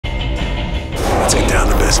Let's get down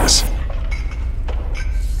to business.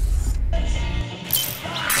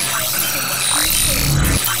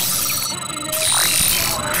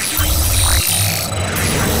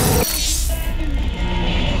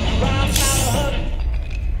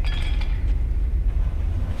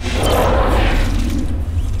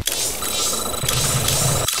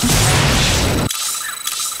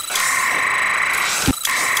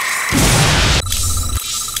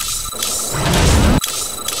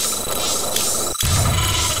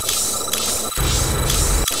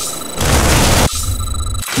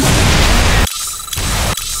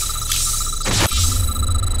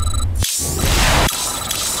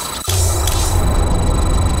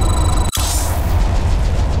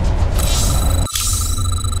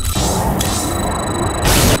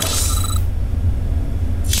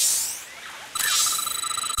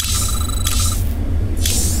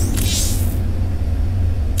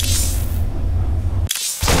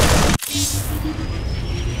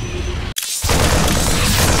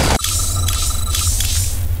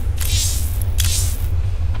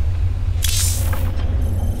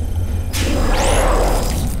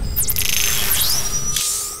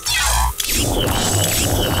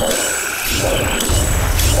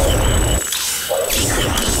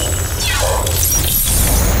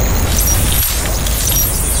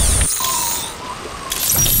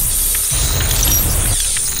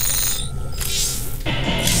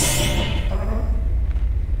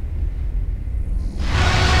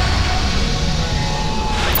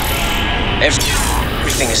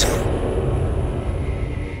 Everything is...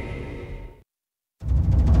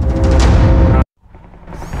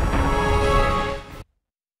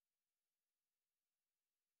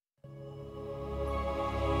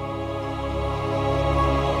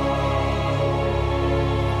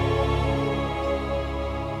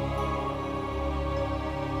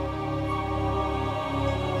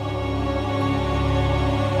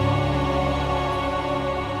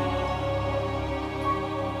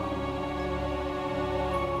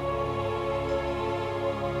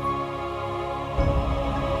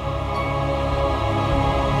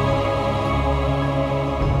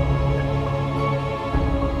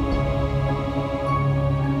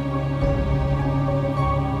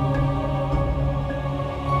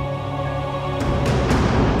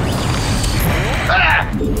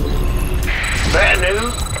 Bad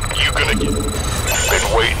news? You gonna get... Been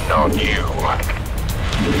waiting on you.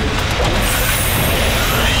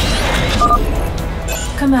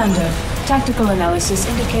 Commander, tactical analysis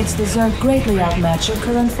indicates the Zerg greatly outmatch your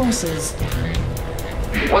current forces.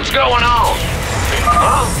 What's going on?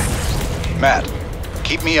 Huh? Matt,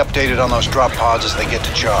 keep me updated on those drop pods as they get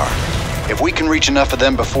to Jar. If we can reach enough of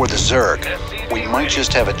them before the Zerg, we might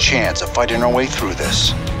just have a chance of fighting our way through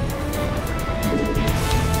this.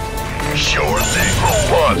 Sure thing.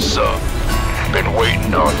 What's up? Been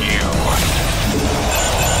waiting on you.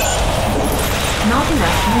 Not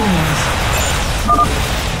enough humans.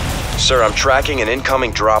 Sir, I'm tracking an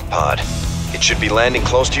incoming drop pod. It should be landing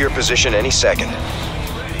close to your position any second.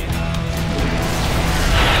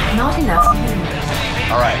 Not enough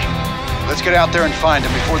humans. All right, let's get out there and find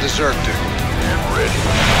them before the Zerg do. I'm ready.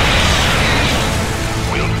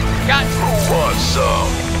 We'll... Got... What's up?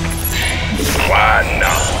 Why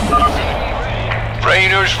not?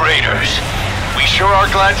 Raiders. We sure are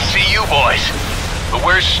glad to see you boys. But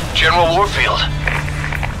where's General Warfield?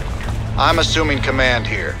 I'm assuming command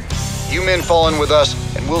here. You men fall in with us,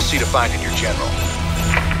 and we'll see to finding your general.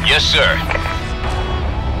 Yes, sir.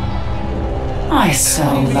 I so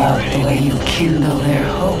love the way you kindle their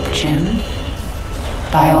hope, Jim.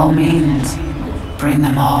 By all means, bring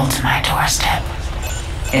them all to my doorstep.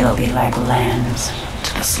 It'll be like lambs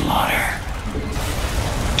to the slaughter.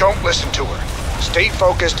 Don't listen to her. Stay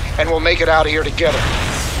focused, and we'll make it out of here together.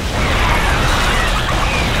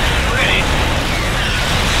 Ready.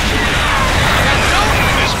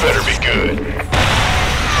 This better be good.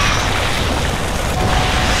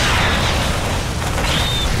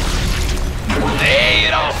 Lay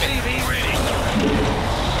it off, baby. Ready.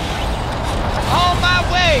 On my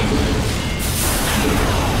way.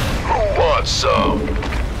 What's some?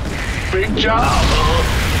 Big job, huh?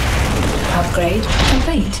 Upgrade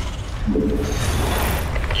complete.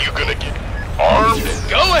 You gonna get armed?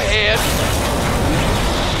 Go ahead.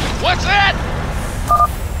 What's that?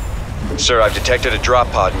 Sir, I've detected a drop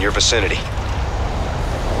pod in your vicinity.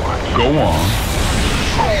 Go on.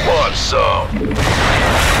 What's up?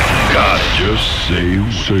 Got it. Just say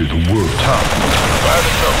the word. Top. By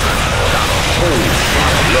the number. Hold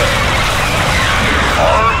left.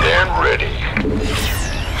 Armed and ready.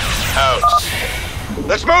 Out.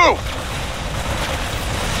 Let's move!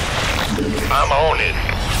 I'm on it.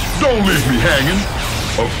 Don't leave me hanging.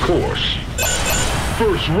 Of course.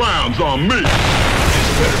 First round's on me. This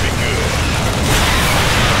better be good.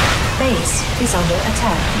 Base is under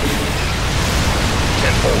attack.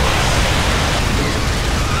 10-4.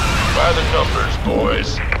 By the numbers, boys.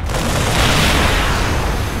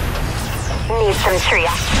 Need some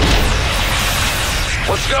trio.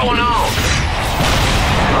 What's going on?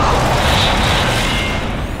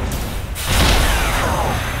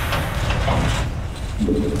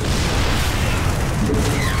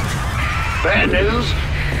 Bad news?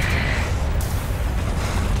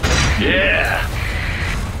 Yeah.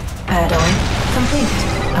 Add-on complete.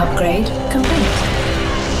 Upgrade complete.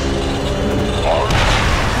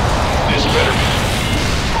 This better be.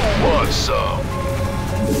 Who wants some?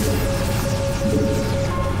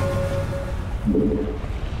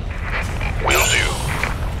 Will do.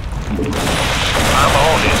 I'm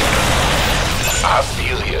on it. I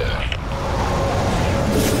feel ya.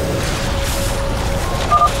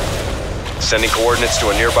 Sending coordinates to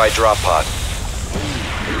a nearby drop pod.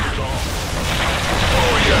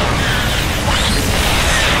 Oh yeah.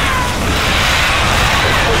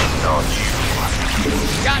 Waiting on you.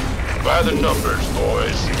 Got by the numbers,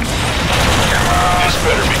 boys. This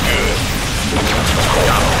better be good.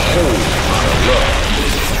 Got a whole lot of love.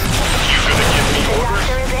 You gonna give me orders?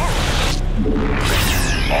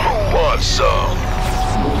 Who wants some?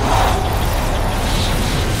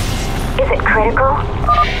 Is it critical?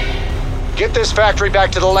 Get this factory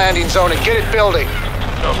back to the landing zone and get it building.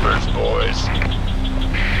 Numbers, boys.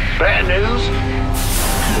 Bad news?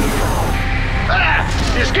 Ah!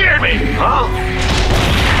 You scared me, huh?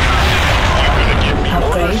 You gonna give me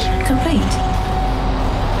Upgrade orders? complete.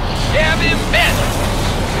 Yeah, I'm in bed.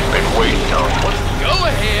 Been waiting on you. Go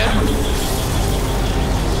ahead.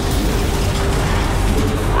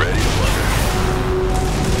 Ready, Wonder.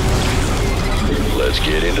 Let's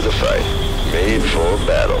get into the fight. Made for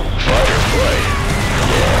battle. Fight or flight.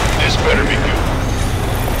 Yeah, this better be good.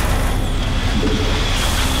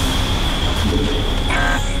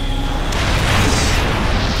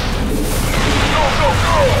 Go, go,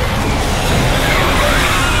 go!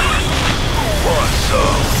 Want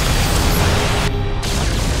some?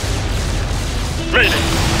 Ready.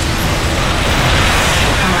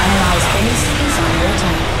 Our allies' base is under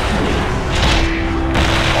attack.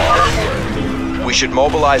 We should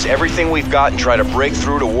mobilize everything we've got and try to break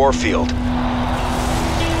through to Warfield.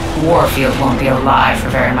 Warfield won't be alive for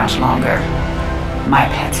very much longer. My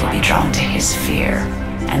pets will be drawn to his fear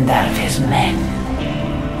and that of his men.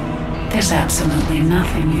 There's absolutely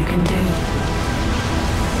nothing you can do.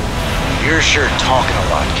 You're sure talking a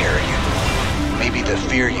lot, Carrion. Maybe the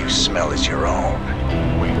fear you smell is your own.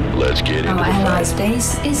 Let's get into Our the fight. allies'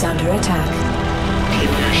 base is under attack.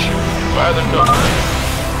 Keep your shit by the number.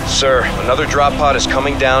 Sir, another drop pod is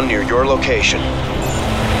coming down near your location.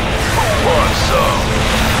 Want some?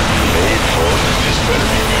 Made for this better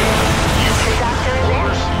be good. You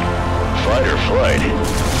orders? Fight or flight?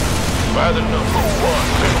 By the number one,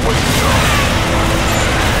 been waiting on.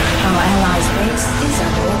 Our allies' base is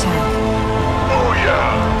under attack. Oh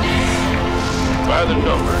yeah. By the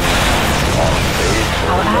number. Made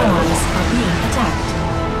for Our allies are being attacked.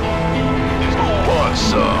 Who wants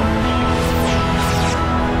some?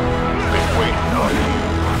 Been waiting on you.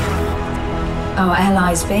 Our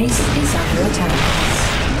allies' base is under attack.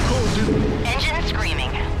 Engine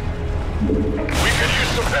screaming. We could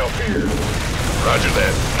use some help here. Roger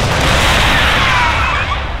that.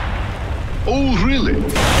 Oh, really? By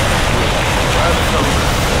the number.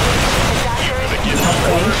 You gonna give me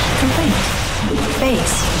Upgrade orders? complete.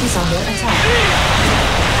 Base is under attack.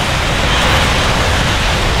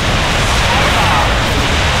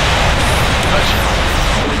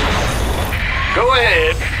 Go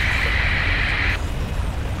ahead.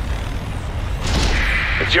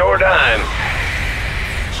 It's your dime.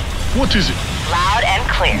 What is it? Loud and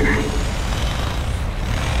clear.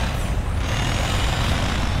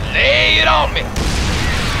 Lay it on me.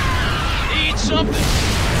 Need something.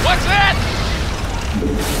 What's that?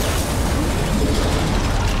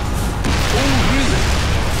 Oh,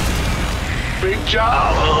 really? Big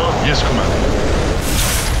job, huh? Yes, Commander.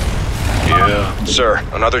 Yeah. Sir,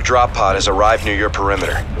 another drop pod has arrived near your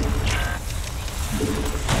perimeter.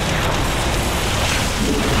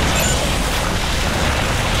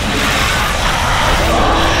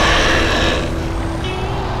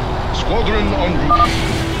 Squadron en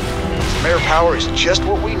route. Mayor power is just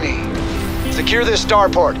what we need. Secure this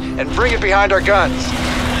starport and bring it behind our guns.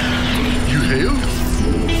 You hailed?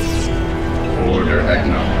 Order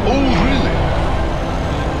acknowledged. Oh, really?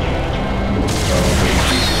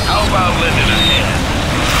 How about lending a hand?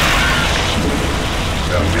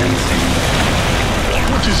 The men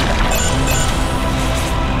is it?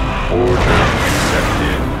 Order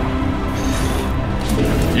accepted.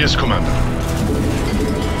 Yes, Commander.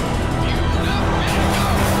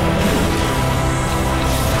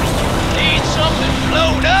 Need something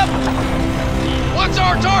blown up? What's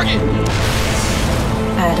our target?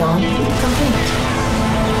 Add-on complete.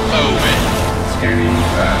 Moving. Scanning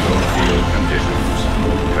battlefield conditions.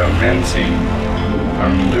 Commencing.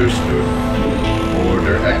 Understood.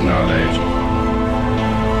 Order acknowledged.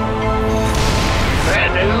 Bad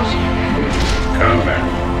news? Combat.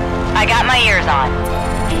 I got my ears on.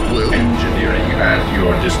 Engineering at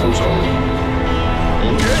your disposal.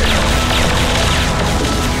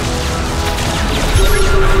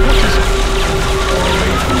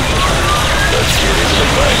 Let's get into the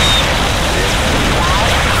fight.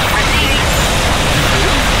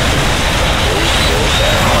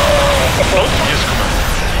 Yes,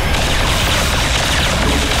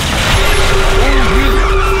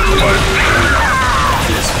 Commander.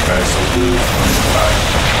 This vessel is on fire.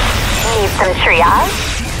 Need some triage?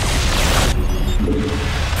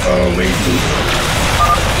 Awaiting.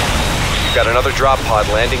 You've got another drop pod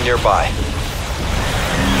landing nearby.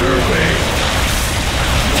 Underway.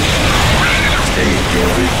 State your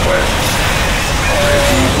request.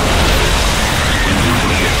 Ready.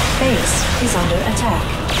 Immediate. Base is under attack.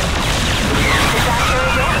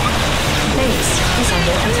 Base is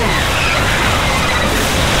under attack.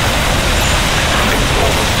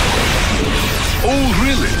 Oh,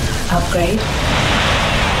 really? Upgrade.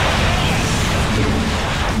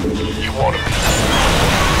 You want to be?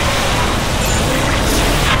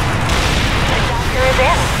 Doctor is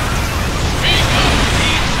in. Speak up.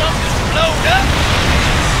 Need something blown up?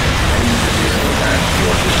 At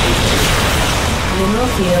your disposal. Mineral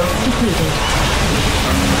field depleted.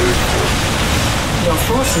 Understood. Your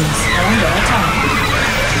forces are under attack.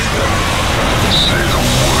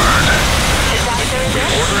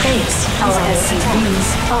 Base, our SCVs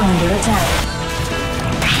are under attack.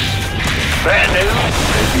 Bad news?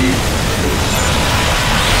 Ready.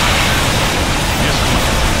 Yes,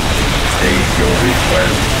 Commander. State your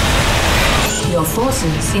request. Your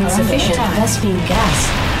forces insufficient Vespine gas.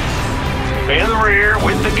 In the rear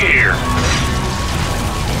with the gear.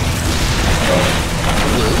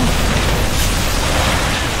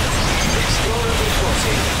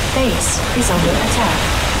 Base is under attack.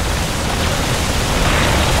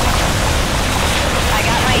 I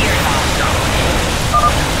got my ears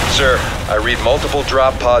on. Sir, I read multiple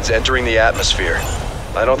drop pods entering the atmosphere.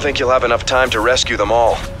 I don't think you'll have enough time to rescue them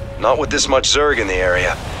all. Not with this much Zerg in the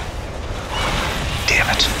area. Damn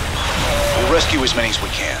it. We'll rescue as many as we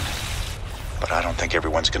can. But I don't think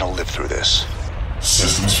everyone's gonna live through this.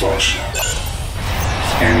 Systems function.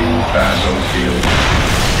 Scanning battlefield.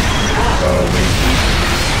 Awaiting.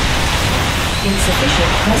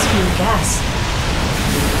 Insufficient Vespine gas.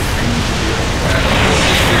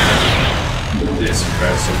 This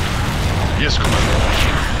vessel. Yes, Commander.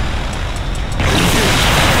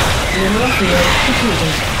 Mineral field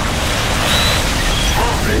depleted.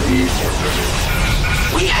 Ready for service.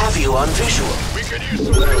 We have you on visual. We can use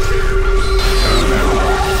some help.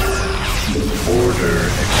 Order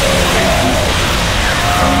awaiting.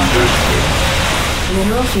 Understood.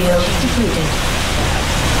 Mineral field depleted.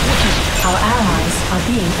 Our allies are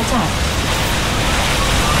being attacked.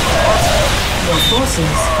 Your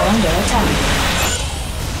forces are under attack.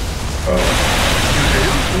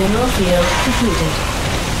 Mineral field depleted.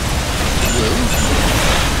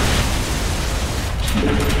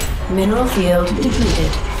 Mineral field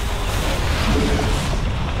depleted.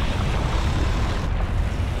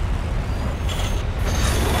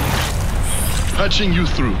 Patching you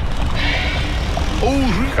through.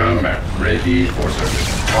 Oh, Combat ready for service.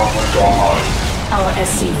 Our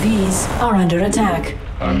SCVs are under attack.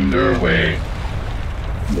 Underway.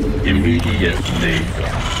 Immediate leave.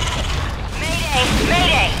 Mayday!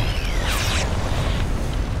 Mayday!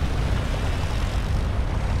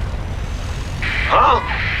 Huh?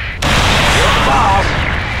 You're the boss.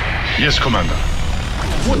 yes, Commander.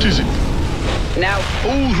 What is it? Now,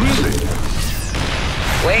 Oh, really?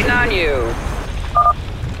 waiting on you.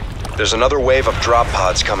 There's another wave of drop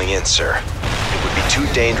pods coming in, sir. It would be too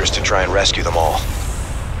dangerous to try and rescue them all.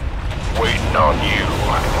 Waiting on you.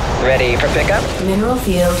 Ready for pickup? Mineral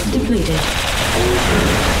field depleted.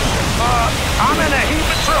 I'm in a heap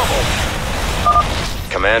of trouble.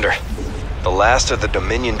 Commander, the last of the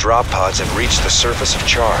Dominion drop pods have reached the surface of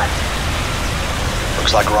Char.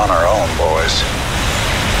 Looks like we're on our own, boys.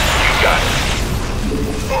 You got it.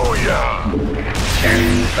 Oh, yeah.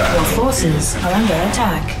 Scanning Your battle. forces are under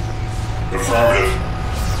attack. Affirmative.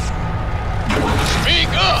 Speak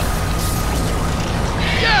up.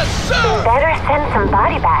 send some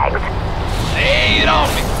body bags. Lay it on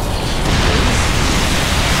me.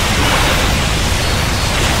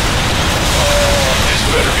 This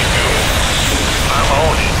better be good. I'm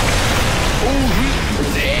on it.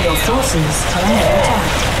 Your forces are under attack.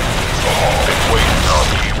 Been waiting on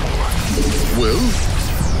you. Well,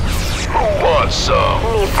 Who wants some?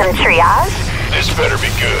 Need some triage? This better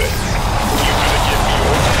be good. You gonna give me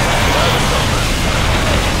orders?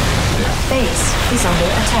 Base is under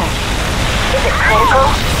attack. Is it critical?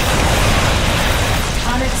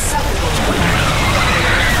 Unacceptable.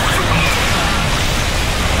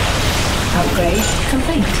 Upgrade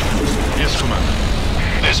complete. yes, Commander.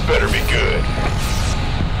 This better be good.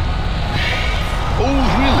 Oh,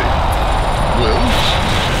 really? Well,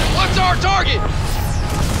 What's our target?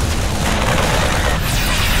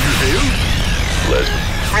 you hail? Leslie.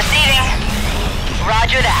 Receiving.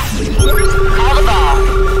 Roger that. Call the ball.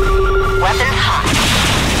 Weapons hot.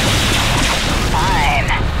 Fine.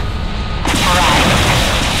 Right.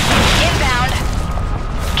 Inbound.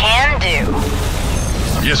 Can do.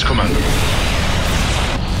 Yes, Commander.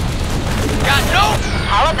 Got no.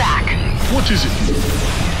 Holla back. What is it?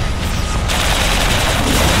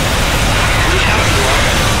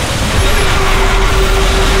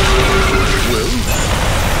 Well,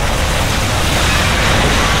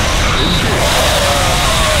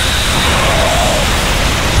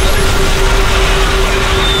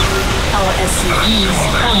 Our SCVs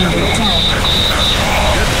are under attack.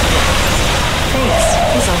 Base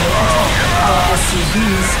is under attack. Our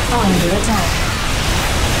SCVs are under attack.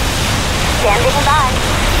 Standing by.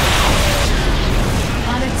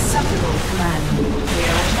 Unacceptable, Command. We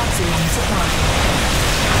are at maximum supply.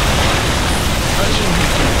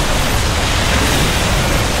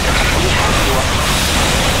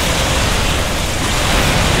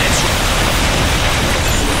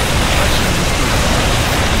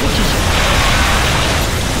 what is it?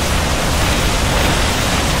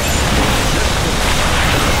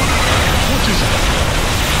 What is it?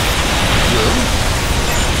 Well,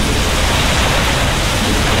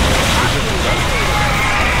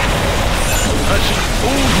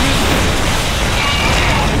 oh, really?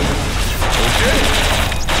 Okay.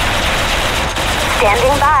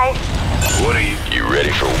 Standing by. What are you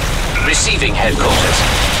ready for? Receiving headquarters.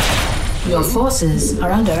 Your forces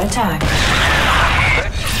are under attack.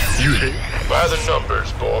 You hail? By the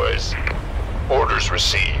numbers, boys. Orders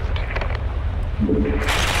received.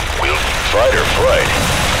 We'll fight or flight.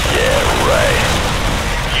 Yeah, right.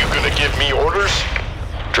 You gonna give me orders?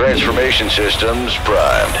 Transformation systems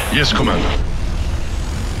primed. Yes, Commander.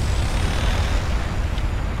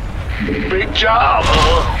 Big job,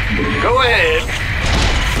 huh? Go ahead.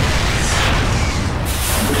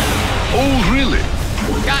 Oh, really?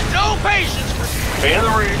 Got no patience for. In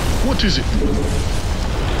the rear. What is it?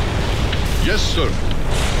 Yes, sir.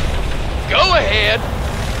 Go ahead.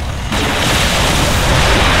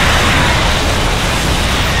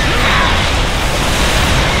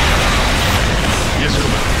 Yes,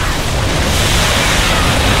 Commander.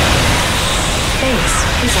 Base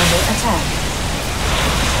is under attack.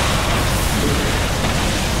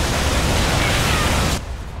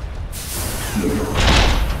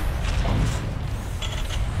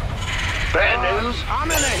 Bad news. I'm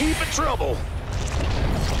in a heap of trouble.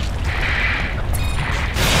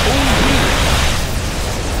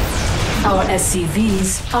 Our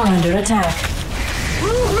SCVs are under attack.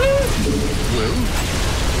 Well,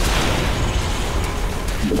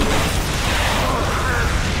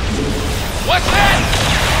 What's that?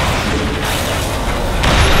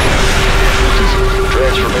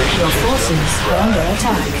 Transformation. Your forces are under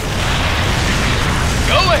attack.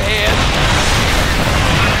 Go ahead.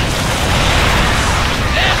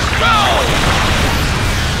 Let's go.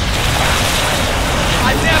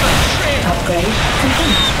 I never tread. Upgrade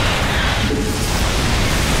complete.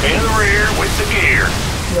 In the rear with the gear.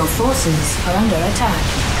 Your forces are under attack.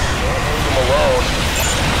 Leave them alone.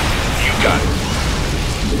 You got it.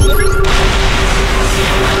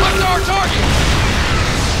 What's our target?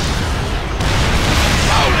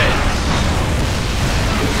 Loaded.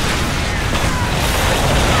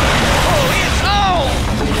 Oh, it's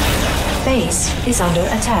on. Base is under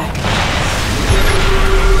attack.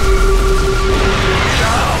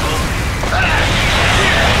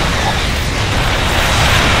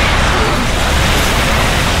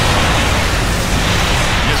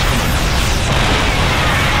 yes, Commander.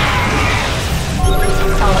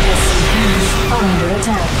 Our SCVs are under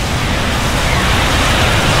attack.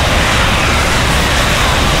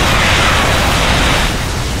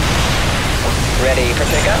 Ready for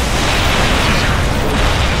pickup?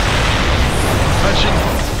 Patching.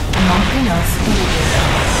 Not enough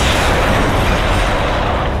energy.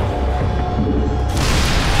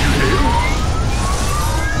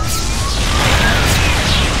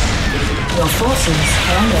 Your forces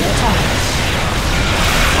are under attack.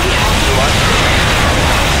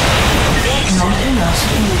 Not enough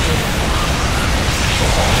energy.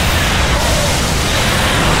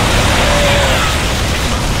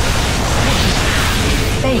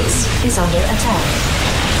 Base is under attack.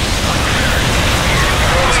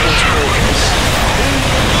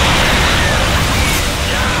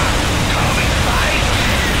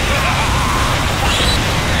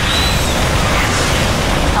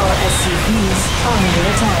 Our SCVs are under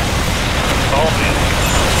attack.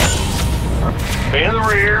 In the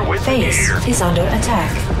rear with the Base gear. is under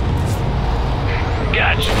attack.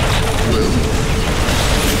 Gotcha.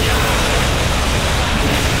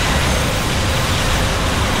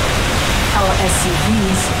 Our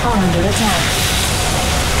SCVs are under attack.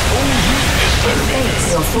 This better be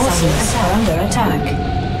Base, your forces are under attack.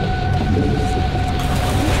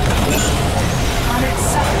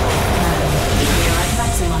 Unacceptable. We are at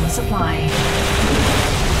maximum supply.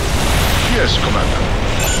 Yes, Commander.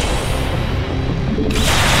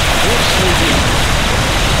 What's needed?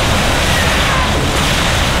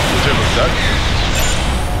 Whatever that.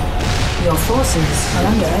 Your forces are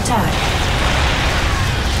under attack.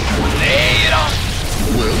 Lay it on.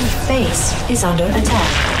 Well, Base is under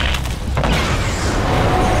attack.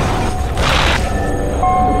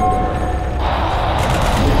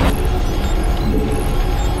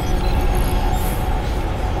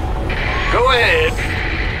 Go ahead.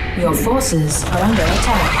 Your forces are under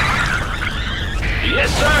attack. Yes,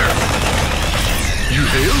 sir. you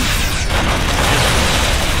hail?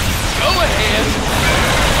 Go ahead.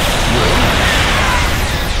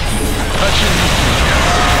 Patching you through.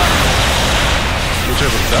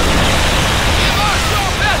 Whatever that. Give us your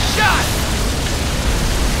best shot.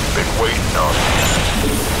 Been waiting on it.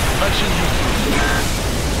 Patching you through.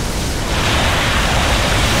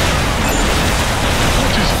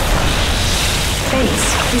 What is it? Base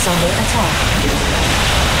is under attack.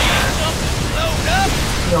 Something load up.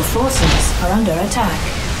 Your forces are under attack.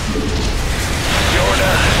 You're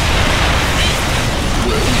done.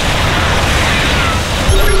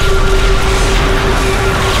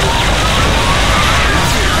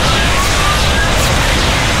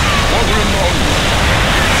 Wandering on.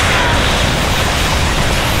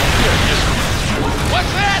 Yes,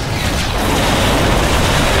 What's that?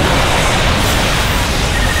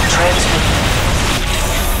 Transmit.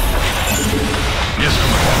 yes,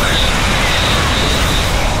 Commander.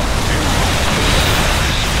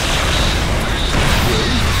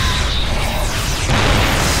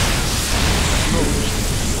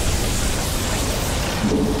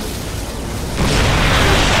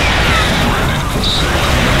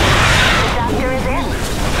 Doctor is in.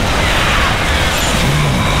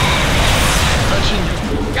 Patching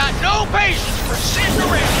you. Got no patience for sitting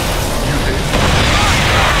around. You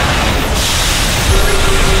hail?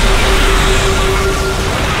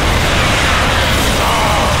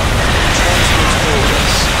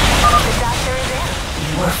 The doctor is in.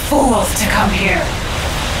 You were fools to come here.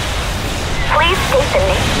 Please state the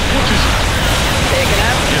name. What is it? Taken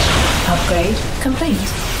up? Yes, Commander. Upgrade complete.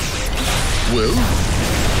 Well?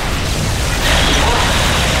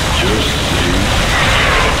 Just see.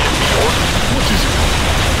 What is it?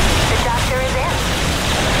 The doctor is in.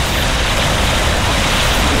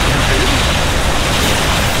 You hail?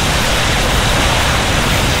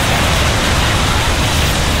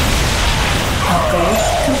 Upgrade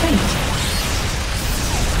complete.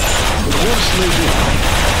 What's needed?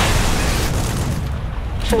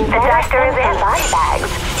 The doctor is in. Body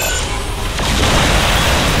bags.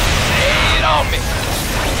 Lay it on me.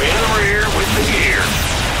 In the rear with the gear.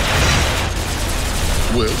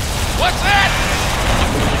 Well, What's that?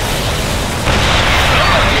 Go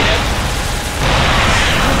ahead.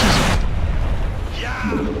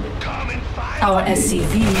 Come and fight. Our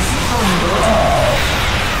SCVs are under attack.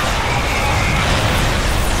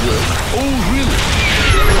 well. Oh, really?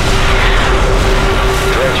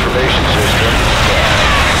 Transformation system.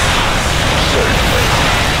 Certainly.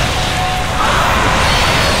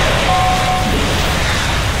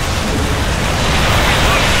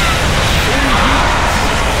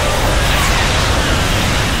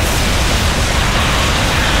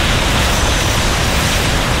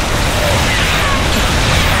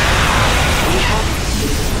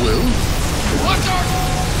 Well? What's our...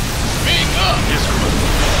 Speak up. Yes, Commander.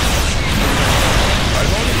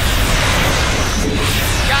 I'm on it.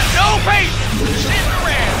 Got no patience for sitting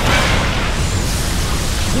around.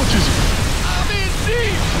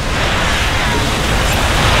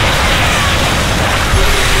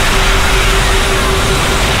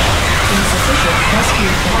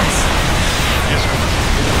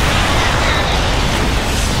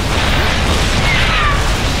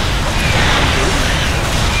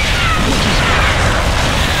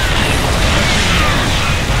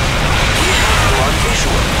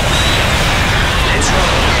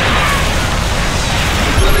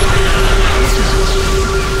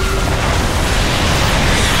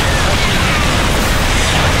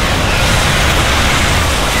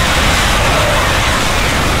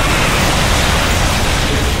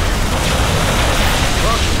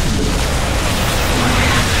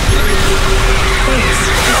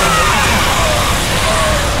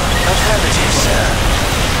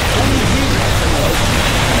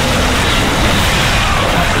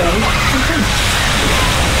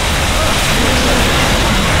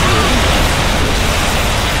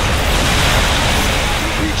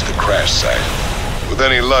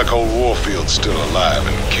 With any luck, old Warfield's still alive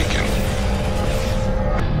and kicking.